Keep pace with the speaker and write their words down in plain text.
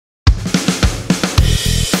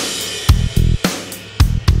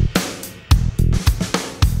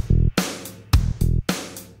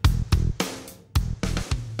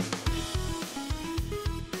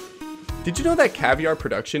Did you know that caviar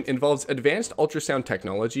production involves advanced ultrasound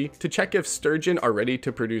technology to check if sturgeon are ready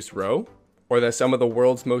to produce roe? Or that some of the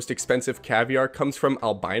world's most expensive caviar comes from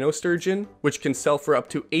albino sturgeon, which can sell for up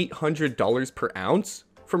to $800 per ounce?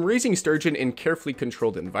 From raising sturgeon in carefully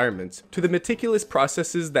controlled environments to the meticulous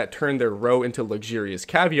processes that turn their roe into luxurious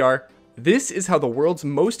caviar, this is how the world's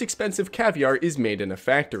most expensive caviar is made in a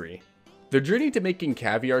factory. The journey to making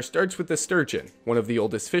caviar starts with the sturgeon, one of the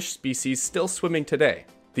oldest fish species still swimming today.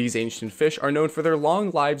 These ancient fish are known for their long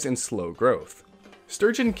lives and slow growth.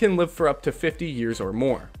 Sturgeon can live for up to 50 years or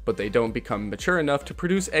more, but they don't become mature enough to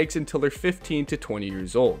produce eggs until they're 15 to 20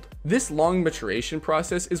 years old. This long maturation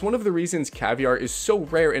process is one of the reasons caviar is so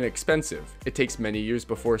rare and expensive. It takes many years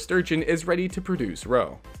before sturgeon is ready to produce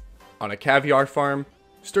roe. On a caviar farm,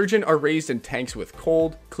 sturgeon are raised in tanks with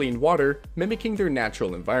cold, clean water, mimicking their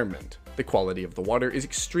natural environment. The quality of the water is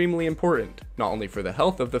extremely important, not only for the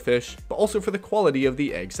health of the fish, but also for the quality of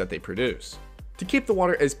the eggs that they produce. To keep the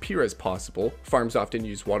water as pure as possible, farms often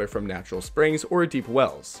use water from natural springs or deep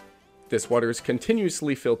wells. This water is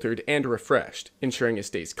continuously filtered and refreshed, ensuring it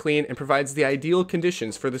stays clean and provides the ideal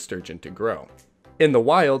conditions for the sturgeon to grow. In the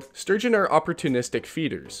wild, sturgeon are opportunistic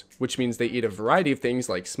feeders, which means they eat a variety of things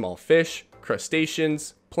like small fish,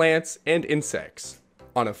 crustaceans, plants, and insects.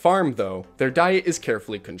 On a farm, though, their diet is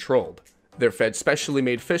carefully controlled. They're fed specially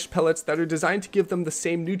made fish pellets that are designed to give them the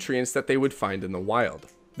same nutrients that they would find in the wild.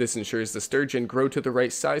 This ensures the sturgeon grow to the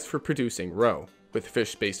right size for producing roe, with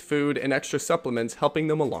fish-based food and extra supplements helping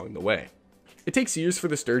them along the way. It takes years for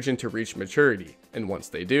the sturgeon to reach maturity, and once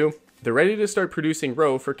they do, they're ready to start producing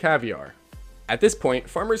roe for caviar. At this point,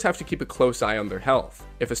 farmers have to keep a close eye on their health.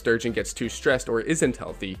 If a sturgeon gets too stressed or isn't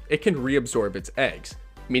healthy, it can reabsorb its eggs,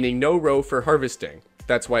 meaning no roe for harvesting.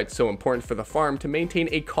 That's why it's so important for the farm to maintain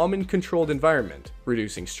a calm and controlled environment,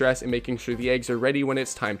 reducing stress and making sure the eggs are ready when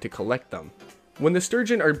it's time to collect them. When the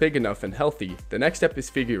sturgeon are big enough and healthy, the next step is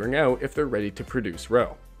figuring out if they're ready to produce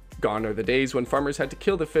roe. Gone are the days when farmers had to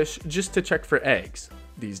kill the fish just to check for eggs.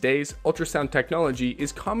 These days, ultrasound technology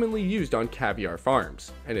is commonly used on caviar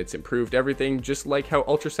farms, and it's improved everything just like how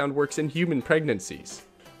ultrasound works in human pregnancies.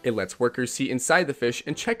 It lets workers see inside the fish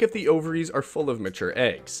and check if the ovaries are full of mature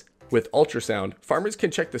eggs. With ultrasound, farmers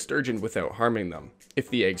can check the sturgeon without harming them. If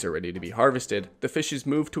the eggs are ready to be harvested, the fish is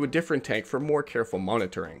moved to a different tank for more careful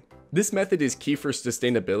monitoring. This method is key for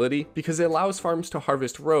sustainability because it allows farms to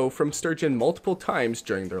harvest roe from sturgeon multiple times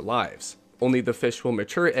during their lives. Only the fish will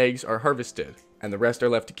mature eggs are harvested, and the rest are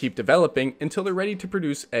left to keep developing until they're ready to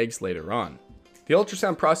produce eggs later on. The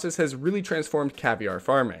ultrasound process has really transformed caviar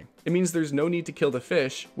farming. It means there's no need to kill the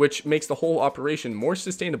fish, which makes the whole operation more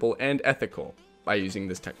sustainable and ethical. By using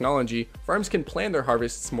this technology, farms can plan their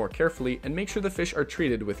harvests more carefully and make sure the fish are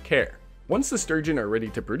treated with care. Once the sturgeon are ready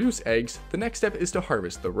to produce eggs, the next step is to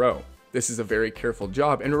harvest the roe. This is a very careful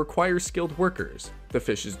job and requires skilled workers. The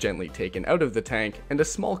fish is gently taken out of the tank and a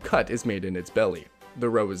small cut is made in its belly. The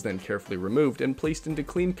roe is then carefully removed and placed into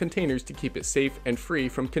clean containers to keep it safe and free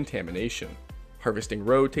from contamination. Harvesting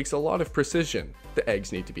roe takes a lot of precision. The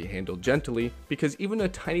eggs need to be handled gently because even a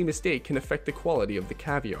tiny mistake can affect the quality of the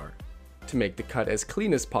caviar. To make the cut as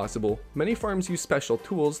clean as possible, many farms use special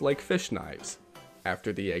tools like fish knives.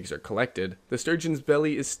 After the eggs are collected, the sturgeon's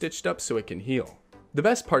belly is stitched up so it can heal. The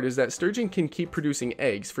best part is that sturgeon can keep producing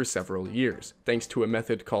eggs for several years, thanks to a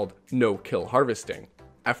method called no-kill harvesting.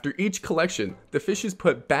 After each collection, the fish is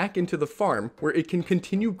put back into the farm where it can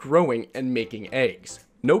continue growing and making eggs.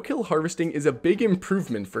 No-kill harvesting is a big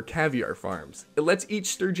improvement for caviar farms. It lets each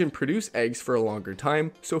sturgeon produce eggs for a longer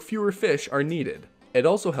time, so fewer fish are needed. It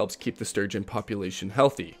also helps keep the sturgeon population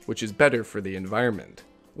healthy, which is better for the environment.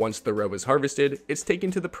 Once the roe is harvested, it's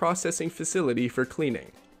taken to the processing facility for cleaning.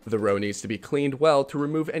 The roe needs to be cleaned well to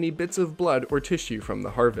remove any bits of blood or tissue from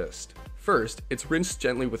the harvest. First, it's rinsed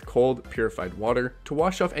gently with cold, purified water to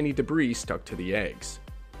wash off any debris stuck to the eggs.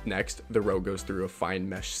 Next, the roe goes through a fine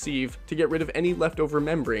mesh sieve to get rid of any leftover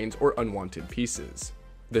membranes or unwanted pieces.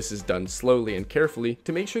 This is done slowly and carefully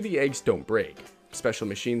to make sure the eggs don't break. Special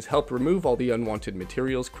machines help remove all the unwanted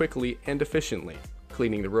materials quickly and efficiently.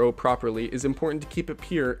 Cleaning the roe properly is important to keep it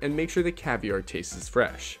pure and make sure the caviar tastes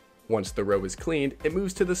fresh. Once the roe is cleaned, it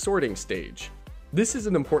moves to the sorting stage. This is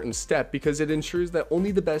an important step because it ensures that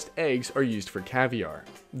only the best eggs are used for caviar.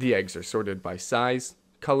 The eggs are sorted by size,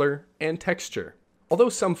 color, and texture. Although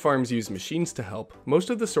some farms use machines to help, most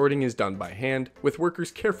of the sorting is done by hand, with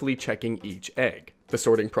workers carefully checking each egg. The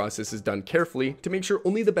sorting process is done carefully to make sure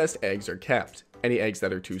only the best eggs are kept. Any eggs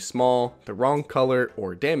that are too small, the wrong color,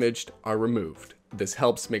 or damaged are removed. This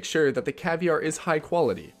helps make sure that the caviar is high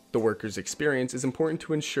quality. The worker's experience is important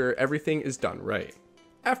to ensure everything is done right.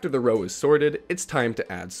 After the roe is sorted, it's time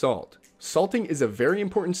to add salt. Salting is a very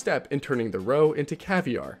important step in turning the roe into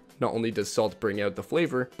caviar. Not only does salt bring out the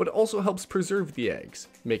flavor, but it also helps preserve the eggs,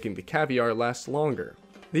 making the caviar last longer.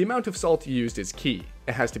 The amount of salt used is key.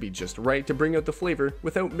 It has to be just right to bring out the flavor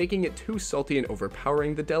without making it too salty and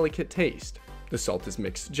overpowering the delicate taste. The salt is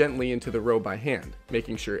mixed gently into the roe by hand,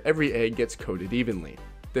 making sure every egg gets coated evenly.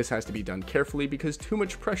 This has to be done carefully because too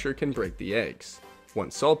much pressure can break the eggs.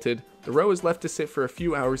 Once salted, the roe is left to sit for a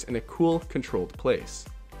few hours in a cool, controlled place.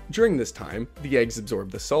 During this time, the eggs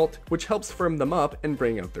absorb the salt, which helps firm them up and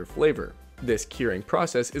bring out their flavor. This curing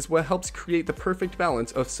process is what helps create the perfect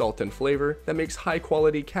balance of salt and flavor that makes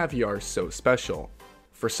high-quality caviar so special.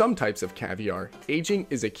 For some types of caviar, aging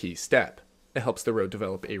is a key step. It helps the roe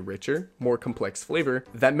develop a richer, more complex flavor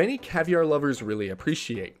that many caviar lovers really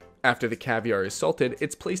appreciate. After the caviar is salted,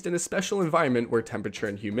 it's placed in a special environment where temperature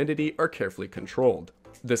and humidity are carefully controlled.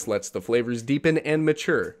 This lets the flavors deepen and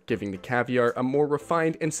mature, giving the caviar a more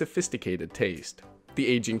refined and sophisticated taste. The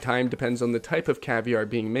aging time depends on the type of caviar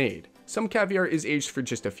being made. Some caviar is aged for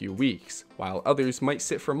just a few weeks, while others might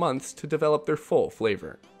sit for months to develop their full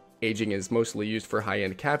flavor. Aging is mostly used for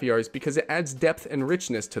high-end caviars because it adds depth and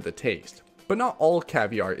richness to the taste. But not all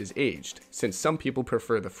caviar is aged, since some people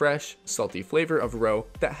prefer the fresh, salty flavor of roe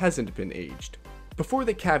that hasn't been aged. Before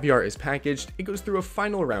the caviar is packaged, it goes through a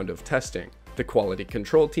final round of testing. The quality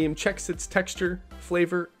control team checks its texture,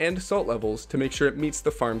 flavor, and salt levels to make sure it meets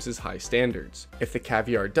the farm's high standards. If the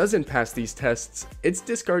caviar doesn't pass these tests, it's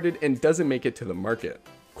discarded and doesn't make it to the market.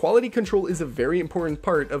 Quality control is a very important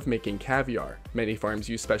part of making caviar. Many farms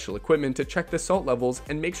use special equipment to check the salt levels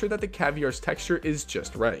and make sure that the caviar's texture is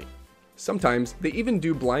just right. Sometimes, they even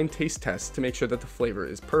do blind taste tests to make sure that the flavor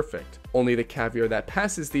is perfect. Only the caviar that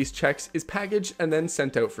passes these checks is packaged and then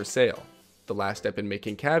sent out for sale. The last step in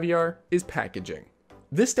making caviar is packaging.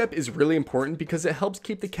 This step is really important because it helps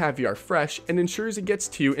keep the caviar fresh and ensures it gets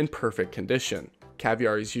to you in perfect condition.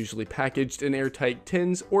 Caviar is usually packaged in airtight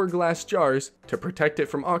tins or glass jars to protect it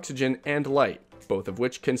from oxygen and light, both of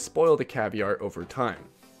which can spoil the caviar over time.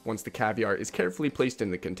 Once the caviar is carefully placed in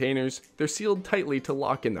the containers, they're sealed tightly to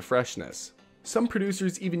lock in the freshness. Some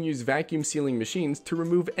producers even use vacuum sealing machines to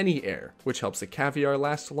remove any air, which helps the caviar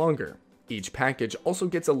last longer. Each package also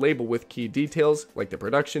gets a label with key details like the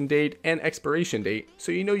production date and expiration date, so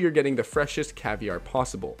you know you're getting the freshest caviar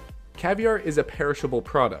possible. Caviar is a perishable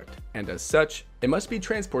product, and as such, it must be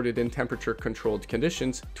transported in temperature-controlled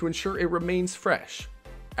conditions to ensure it remains fresh.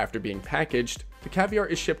 After being packaged, the caviar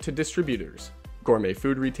is shipped to distributors, gourmet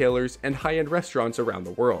food retailers, and high-end restaurants around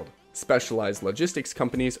the world. Specialized logistics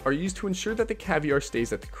companies are used to ensure that the caviar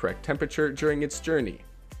stays at the correct temperature during its journey.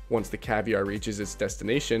 Once the caviar reaches its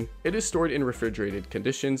destination, it is stored in refrigerated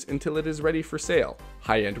conditions until it is ready for sale.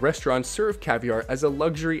 High-end restaurants serve caviar as a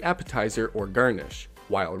luxury appetizer or garnish,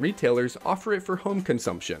 while retailers offer it for home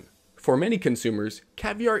consumption. For many consumers,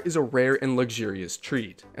 caviar is a rare and luxurious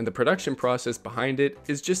treat, and the production process behind it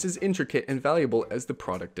is just as intricate and valuable as the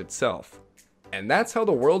product itself. And that's how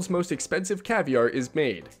the world's most expensive caviar is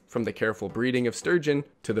made, from the careful breeding of sturgeon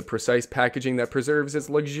to the precise packaging that preserves its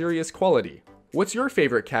luxurious quality. What's your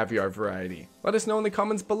favorite caviar variety? Let us know in the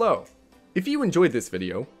comments below. If you enjoyed this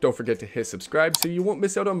video, don't forget to hit subscribe so you won't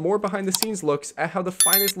miss out on more behind the scenes looks at how the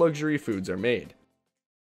finest luxury foods are made.